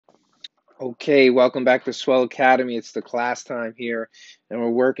Okay, welcome back to Swell Academy. It's the class time here, and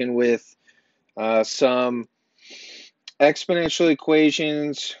we're working with some exponential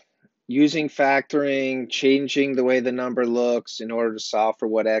equations using factoring, changing the way the number looks in order to solve for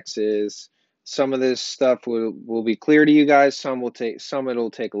what x is. Some of this stuff will be clear to you guys. Some it'll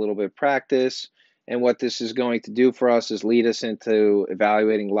take a little bit of practice. And what this is going to do for us is lead us into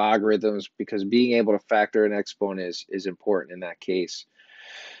evaluating logarithms because being able to factor an exponent is important in that case.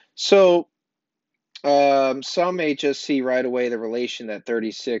 So some may just see right away the relation that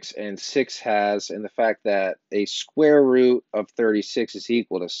 36 and 6 has, and the fact that a square root of 36 is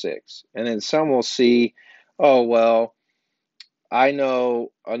equal to 6. And then some will see, oh, well, I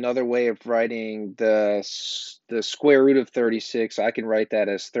know another way of writing the square root of 36. I can write that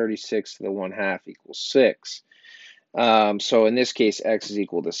as 36 to the 1/2 equals 6. So in this case, x is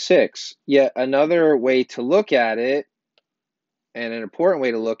equal to 6. Yet another way to look at it, and an important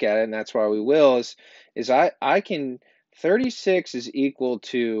way to look at it, and that's why we will, is I can 36 is equal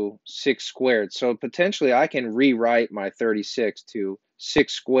to 6 squared. So potentially I can rewrite my 36 to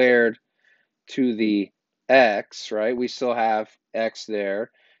 6 squared to the x, right? We still have x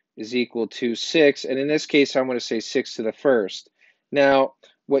there is equal to 6. And in this case, I'm going to say 6 to the first. Now,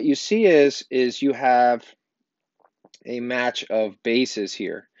 what you see is you have a match of bases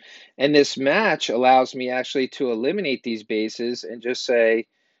here. And this match allows me actually to eliminate these bases and just say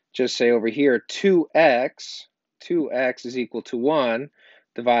over here 2x is equal to 1,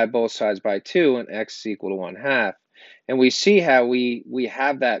 divide both sides by 2, and x is equal to 1/2. And we see how we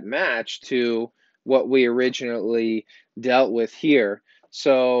have that match to what we originally dealt with here.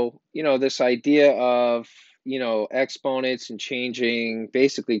 So, this idea of exponents and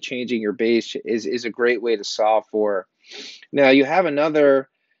basically changing your base is a great way to solve for. Now you have another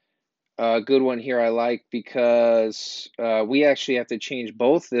good one here I like because we actually have to change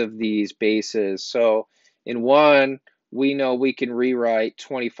both of these bases. So in one, we know we can rewrite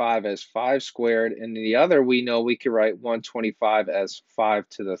 25 as 5 squared, and in the other, we know we can write 125 as 5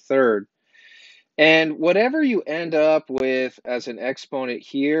 to the third. And whatever you end up with as an exponent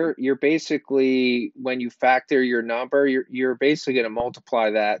here, you're basically, when you factor your number, you're basically going to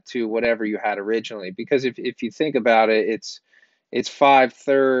multiply that to whatever you had originally. Because if you think about it, it's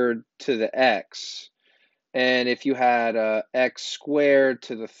 5/3 to the x. And if you had x squared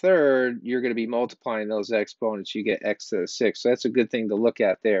to the third, you're going to be multiplying those exponents. You get x to the sixth. So that's a good thing to look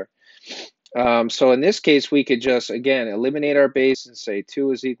at there. So in this case, we could just, again, eliminate our base and say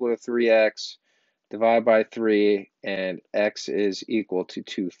 2 is equal to 3x. Divide by 3, and x is equal to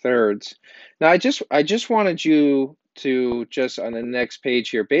 2/3. Now, I just wanted you to just on the next page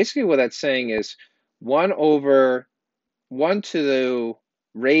here, basically what that's saying is 1 over 1 to the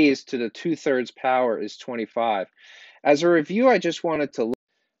raised to the 2/3 power is 25. As a review, I just wanted to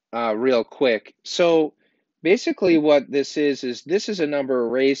look real quick. So basically what this is this is a number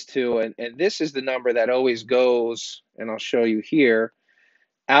raised to, and this is the number that always goes, and I'll show you here,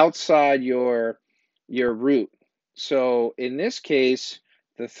 outside your root. So in this case,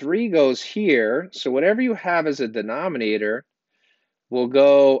 the 3 goes here. So whatever you have as a denominator will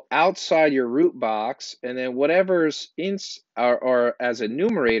go outside your root box, and then whatever's in or as a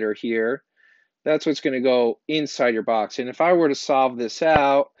numerator here, that's what's going to go inside your box. And if I were to solve this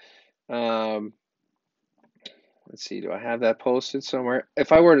out, let's see, do I have that posted somewhere?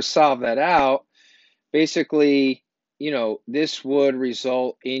 If I were to solve that out, basically, this would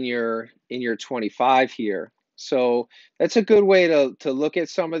result in your 25 here. So that's a good way to look at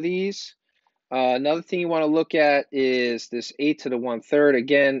some of these. Another thing you want to look at is this 8 to the 1/3.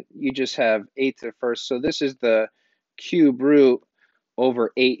 Again, you just have 8 to the first. So this is the cube root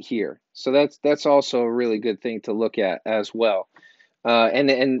over 8 here. So that's also a really good thing to look at as well. And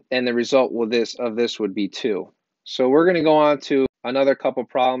the result of this would be 2. So we're going to go on to another couple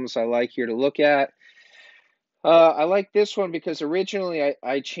problems I like here to look at. I like this one because originally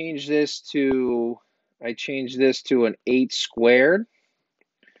I changed this to an 8 squared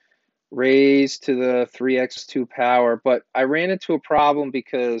raised to the 3x2 power, but I ran into a problem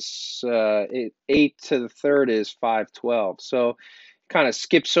because 8 to the third is 512. So it kind of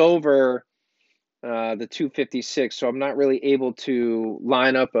skips over the 256. So I'm not really able to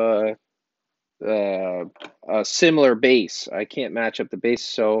line up a similar base. I can't match up the base.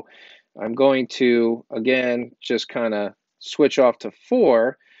 So I'm going to, again, just kind of switch off to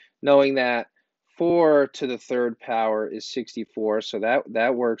 4, knowing that 4 to the third power is 64, so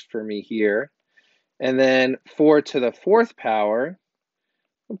that works for me here. And then 4 to the fourth power,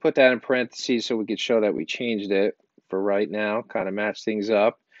 we'll put that in parentheses so we could show that we changed it for right now, kind of match things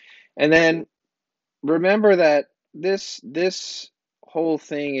up. And then remember that this whole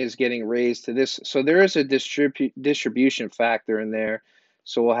thing is getting raised to this. So there is a distribution factor in there.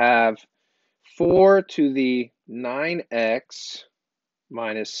 So we'll have 4 to the 9x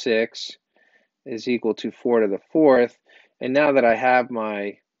minus 6 is equal to 4 to the fourth. And now that I have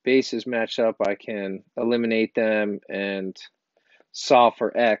my bases matched up, I can eliminate them and solve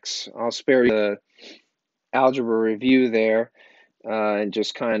for x. I'll spare you the algebra review there and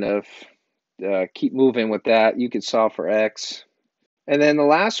just kind of keep moving with that. You could solve for x. And then the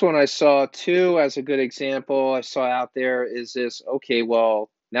last one I saw too as a good example I saw out there is this, okay, well,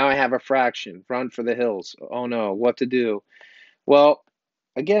 now I have a fraction, run for the hills. Oh no, what to do? Well,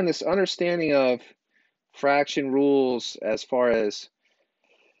 again, this understanding of fraction rules as far as,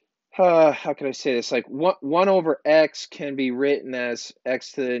 how can I say this? Like 1 over x can be written as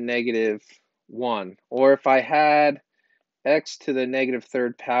x to the negative 1. Or if I had x to the negative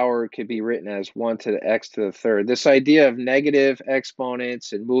third power, could be written as 1 to the x to the third. This idea of negative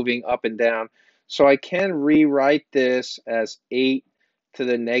exponents and moving up and down. So I can rewrite this as 8 to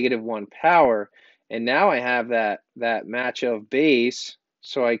the negative 1 power. And now I have that match of base.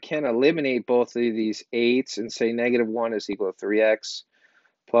 So I can eliminate both of these 8s and say negative 1 is equal to 3x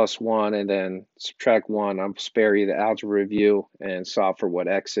plus 1, and then subtract 1. I'll spare you the algebra review and solve for what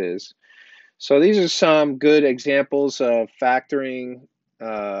x is. So these are some good examples of factoring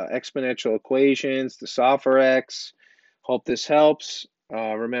exponential equations to solve for x. Hope this helps.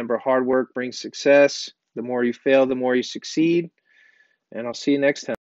 Remember, hard work brings success. The more you fail, the more you succeed. And I'll see you next time.